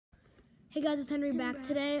Hey guys, it's Henry back.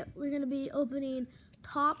 Today we're going to be opening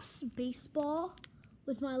Topps Baseball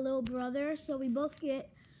with my little brother. So we both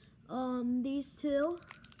get these two.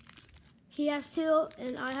 He has two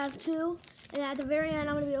and I have two. And at the very end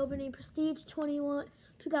I'm going to be opening Prestige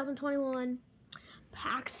 2021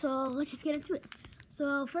 pack. So let's just get into it.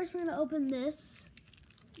 So first we're going to open this.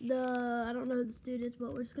 I don't know who this dude is,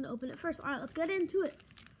 but we're just going to open it first. Alright, let's get into it.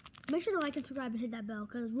 Make sure to like and subscribe and hit that bell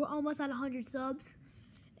because we're almost at 100 subs.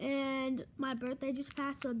 And my birthday just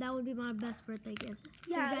passed, so that would be my best birthday gift.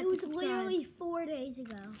 Yeah, it was literally 4 days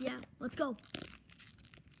ago. Yeah, let's go.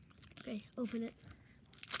 Okay, open it.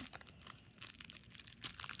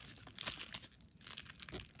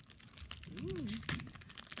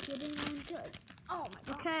 Getting on good. Oh my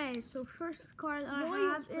god. Okay, so first card I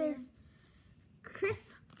have is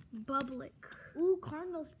Chris Bublik. Ooh,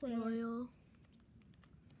 Cardinals player. Royal.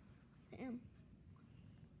 Damn.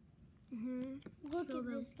 Look at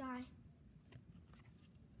this guy.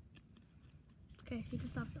 Okay, you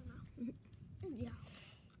can stop that now. Yeah.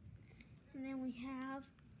 And then we have.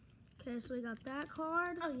 Okay, so we got that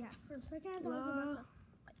card. Oh yeah. For a second, I thought I was about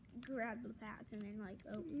to grab the pack and then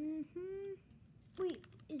open. Wait,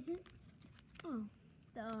 is it? Oh,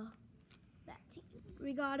 that team.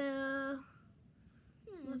 We got a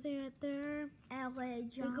nothing right there. LA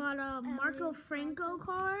John. We got a Marco Franco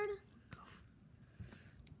card.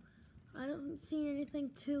 I don't see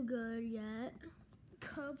anything too good yet.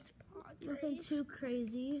 Cubs Padres. Nothing too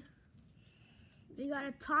crazy. We got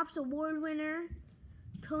a Topps Award winner,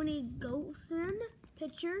 Tony Gonsolin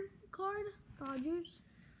pitcher card, Dodgers.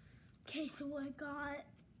 Okay, so I got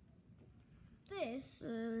this.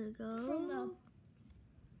 There we go.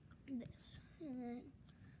 From this. And then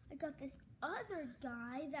I got this other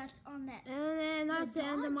guy that's on that. And then that's the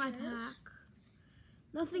end of my pack.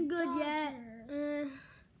 Nothing good yet.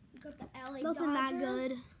 We got the LA Nothing Dodgers that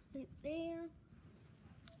good. right there.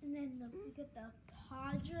 And then we got the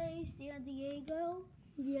Padres, San Diego.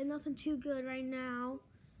 Yeah, nothing too good right now.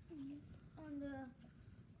 On the.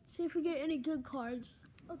 Let's see if we get any good cards.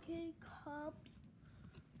 Okay, Cubs.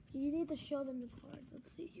 You need to show them the cards.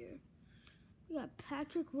 Let's see here. We got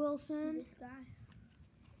Patrick Wilson. This guy.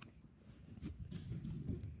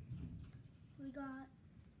 We got.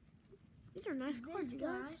 These are nice cards, you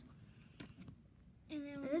guys. And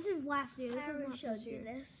then this is last year. This is not showed this year. you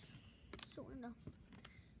this. So we're gonna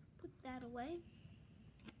put that away.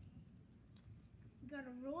 We got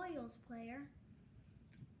a Royals player.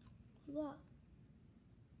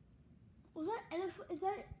 Is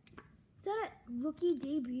that a rookie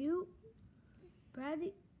debut?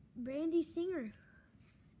 Brandy Singer.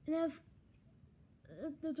 And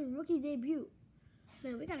that's a rookie debut.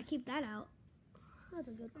 Man, we gotta keep that out. That's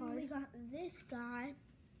a good card. And we got this guy.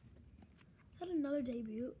 Is that another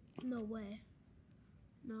debut? No way.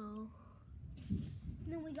 No. And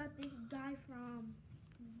then we got this guy from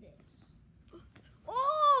this.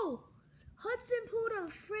 Oh! Hudson pulled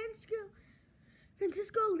a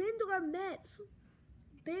Francisco Lindor Mets.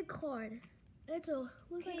 Big card. It's a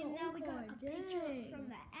okay, like now we got card. a picture from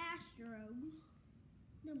the Astros.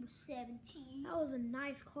 Number 17. That was a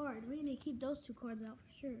nice card. We need to keep those two cards out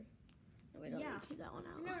for sure. No, we don't need to keep that one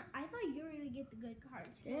out. No, I thought you were gonna get the good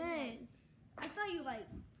cards. Dang. I thought you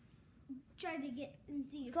tried to get and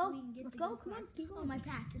see if we can get Let's the go. good Come on. cards. Keep going. Oh, my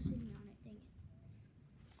pack is sitting on it. Dang it.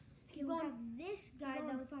 Okay, we got this guy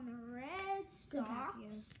that was on the Red Sox. Pack, yeah.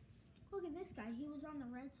 Look at this guy. He was on the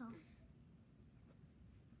Red Sox.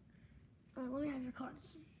 All right, let me have your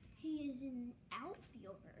cards. He is an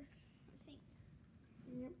outfielder, I think.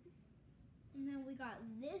 Yep. And then we got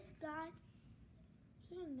this guy.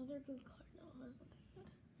 Is that another good card? No, that's not that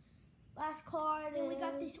good. Last card. Then we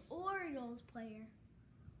got this Orioles player.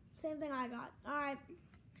 Same thing I got. All right.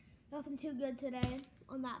 Nothing too good today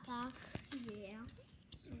on that pack. Yeah.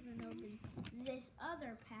 So we're gonna open this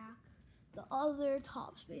other pack. The other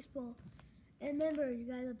Topps Baseball. And remember, you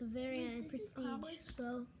guys, at the very end, this is Prestige. college?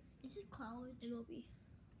 So This is college. it will be.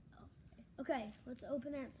 Oh, Okay, let's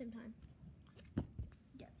open it at the same time.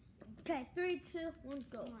 yeah. This is Okay, 3, 2, 1,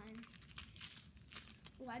 go. one.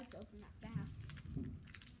 Oh, I just opened that fast.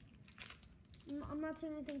 I'm not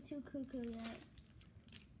seeing anything too cuckoo yet.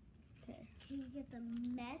 Okay. Can you get the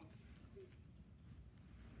Mets?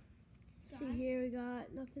 See here, we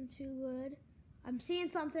got nothing too good. I'm seeing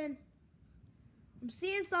something. I'm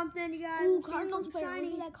seeing something, you guys. Ooh, I'm seeing Cardinals something player. shiny.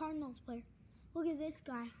 Look at that Cardinals player. Look at this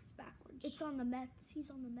guy. It's backwards. It's on the Mets. He's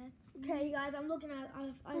on the Mets. Okay, you guys, I'm looking at.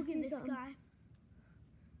 I Look see at this something. guy.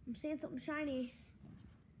 I'm seeing something shiny.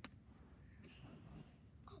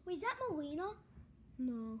 Wait, is that Molina?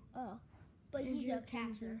 No. Oh, but Andrew he's a Knizner.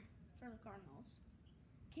 catcher for the Cardinals.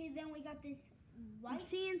 Okay, then we got this White I'm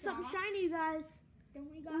seeing something socks. shiny, you guys. Then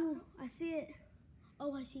we got Ooh, some. I see it.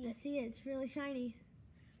 Oh, I see I it. see it. It's really shiny.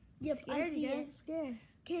 Yep, Scared I see again. it. Scared.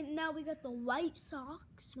 Okay, now we got the White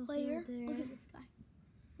Sox Nothing player. right there. Look at this guy.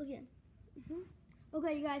 Look at him.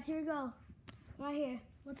 Okay, you guys, here we go. Right here.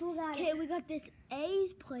 Let's look at Okay, it. we got this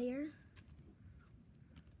A's player,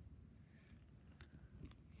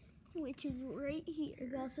 which is right Here we here.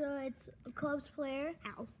 go. So it's a Cubs player.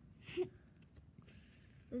 Ow.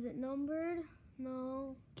 Is it numbered?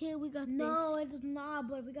 No. Okay, we got No, it's not.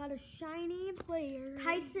 But we got a shiny this player.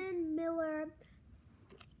 Tyson Miller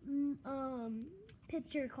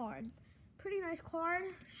picture card. Pretty nice card.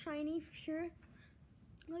 Shiny for sure.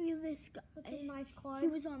 Look at this guy. That's a nice card. He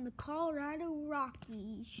was on the Colorado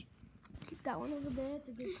Rockies. Keep that one over there. It's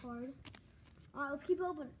a good card. All right, let's keep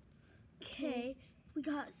opening. Okay, we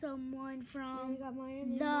got someone And from we got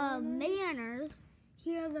Miami the Marlins. Manners.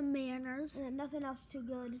 Here are the Manners. And nothing else too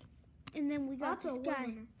good. And then we got That's a this guy.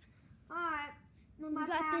 winner. All right. We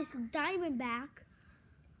got this Diamondback,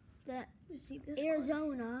 the See this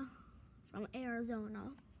Arizona, from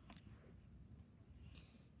Arizona.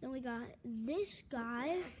 Then we got this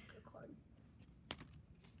guy. That's a good card.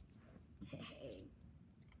 Hey.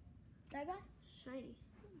 That guy? Shiny.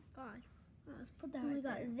 God. Let's put that Then we right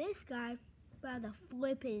got there. this guy, about to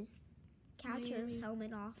flip his catcher's Miami.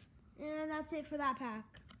 helmet off. And that's it for that pack.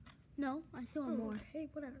 No, I still want more. Hey,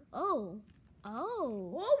 whatever. Oh.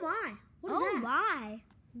 Oh my. What is Oh that? my.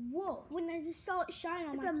 Whoa. When I just saw it shine,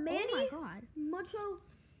 I'm It's like, a Manny? oh my God. Macho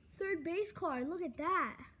third base card. Look at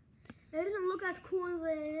that. It doesn't look as cool as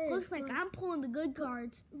it is. Looks like but I'm pulling the good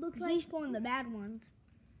cards. Looks He's like pulling the bad ones.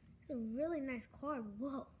 it's a really nice card.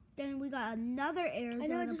 Whoa. Then we got another I know it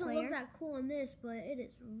Arizona doesn't player. look that cool on this, but it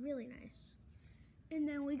is really nice. And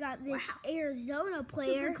then we got this Wow. Arizona Two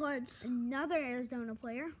player. good cards. Another Arizona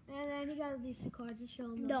player. And then he got these two cards to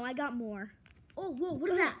show him. No, I got more. Oh, whoa,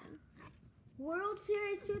 what is that? World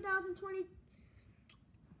Series 2020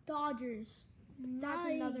 Dodgers. That's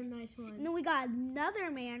another nice And one. then we got another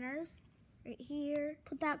Manners right here.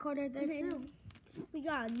 Put that card right there And then too. we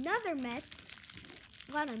got another Mets.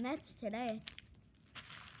 A lot of Mets today.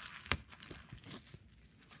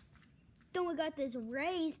 Then we got this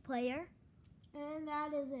Rays player. And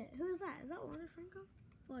that is it. Who is that? Is that Wander Franco?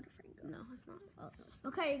 Wander Franco. No, it's not. Oh,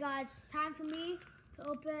 Okay, guys, time for me to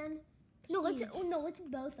open. no, let's Prestige.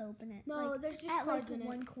 both open it. No, like, there's just at cards like in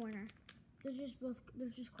one it. corner. There's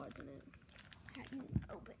just cards in it.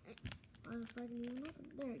 Open it. I don't know if I can even open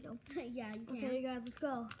it. There we go. Yeah, you can. Okay, you guys, let's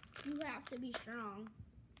go. You have to be strong.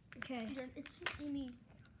 Okay. It's I mean,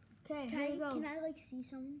 Okay, can here I, we go. can I like see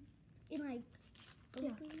some? In like Yeah.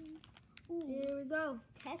 open? Ooh, Here we go.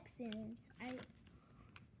 Texans. I'm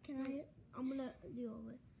gonna do all of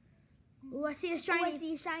it. Ooh, I see a shiny. Oh, I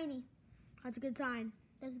see a shiny. That's a good sign.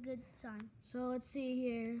 That's a good sign. So let's see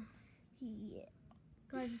here. Yeah.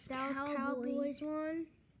 Guys, it's Dallas Cowboys. Cowboys one.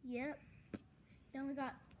 Yep. Then we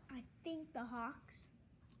got, I think, the Hawks.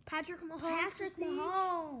 Patrick Mahomes. Patrick Prestige.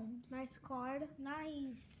 Mahomes. Nice card.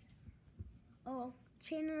 Nice. Oh,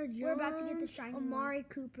 Chandler Jones. We're about to get the shiny one. Amari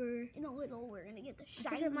Cooper. in a little, we're gonna get the I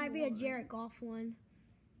shiny think it might be a one. Jared Goff one.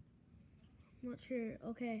 I'm not sure.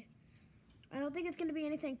 Okay. I don't think it's gonna be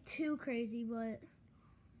anything too crazy, but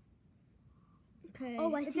okay.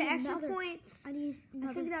 Oh, I it's see an extra another. points. I need I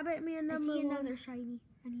another. think that might be a I number see one. another shiny.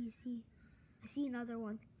 I see another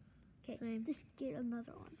one. Okay, Same. just get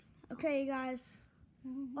another one. Okay, you guys.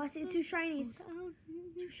 Oh, I see two shinies.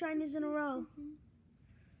 Two shinies in a row.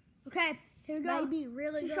 Okay, here we go. Might be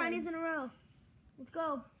really Two good. shinies in a row. Let's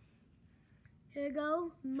go. Here we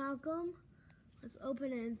go, Malcolm. Let's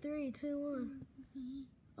open it in 3, 2, 1.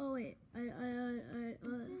 Oh wait,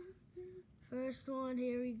 first one.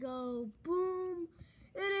 Here we go. Boom.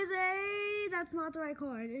 It is a. That's not the right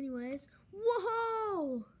card. Anyways.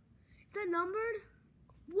 Whoa. Is that numbered?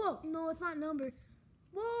 Whoa. No, it's not numbered.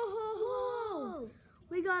 Whoa.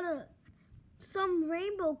 We got some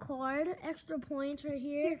rainbow card. Extra points right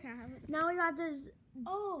Here, here. can I have it? Now we got this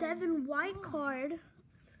Oh. Devin White card.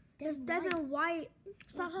 This Devin White.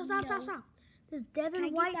 Stop. This Can I Devin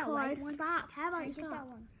get White that card. white one? Stop. How about Can I you get stop? that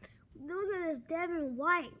one? Look at this Devin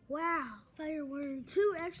White. Wow. Fireworks.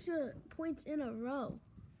 2 extra points in a row.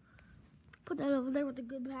 Put that over there with the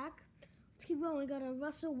good pack. Let's keep going. We got a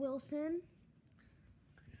Russell Wilson.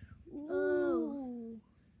 Ooh.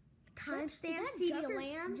 Timestamp. Is that CeeDee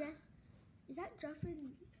Lamb. Is that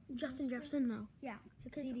Justin Jefferson? No. Yeah,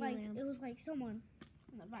 It's because CeeDee like Lamb. it was like someone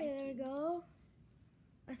on the Okay, there we Vikings. go.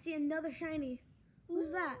 I see another shiny.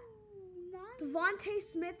 Who's that? Ooh, nice. Devontae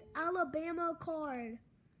Smith, Alabama card.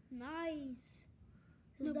 Nice.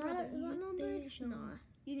 Is No, that, brother, is that they numbered? didn't show them.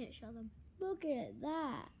 You didn't show them. Look at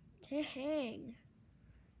that. Dang.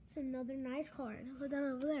 It's another nice card. Put that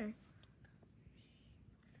over there.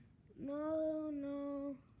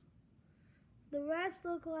 No. The rest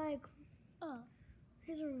look like,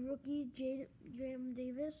 here's a rookie, Jam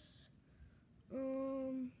Davis.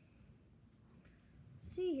 Let's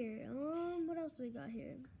see here. What else do we got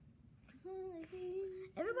here?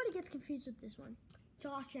 Everybody gets confused with this one.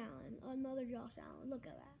 Josh Allen, another Josh Allen. Look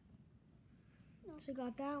at that. So we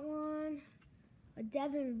got that one. A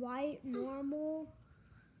Devin White, normal.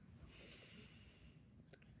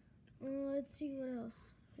 Let's see what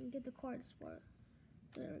else. I can get the card spot.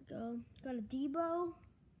 There we go. Got a Debo.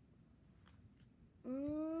 I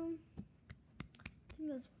think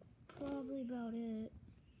that's probably about it.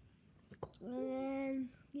 And then,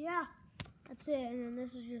 yeah, that's it. And then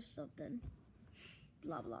this is just something.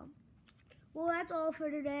 Blah, blah. Well, that's all for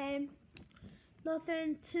today.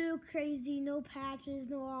 Nothing too crazy. No patches,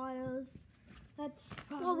 no autos. That's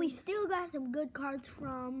probably... Well, we still got some good cards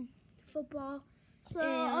from football. So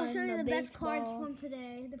I'll show you the best cards baseball. from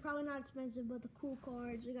today. They're probably not expensive, but the cool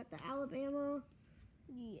cards. We got the Alabama.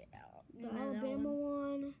 Yeah. The Alabama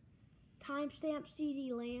one. Timestamp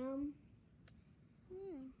CD Lamb.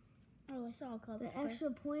 Oh, I saw a couple. The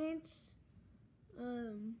extra points.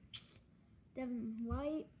 Devin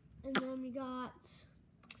White. And then we got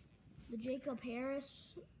the Jacob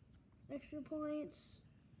Harris extra points.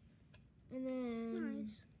 And then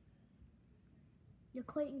Nice. the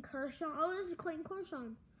Clayton Kershaw. Oh, this is Clayton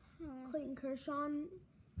Kershaw. Clayton Kershaw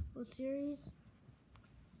series.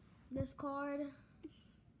 This card.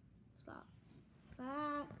 Stop.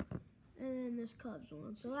 That. And then this Cubs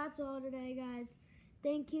one. So that's all today, guys.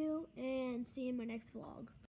 Thank you, and see you in my next vlog.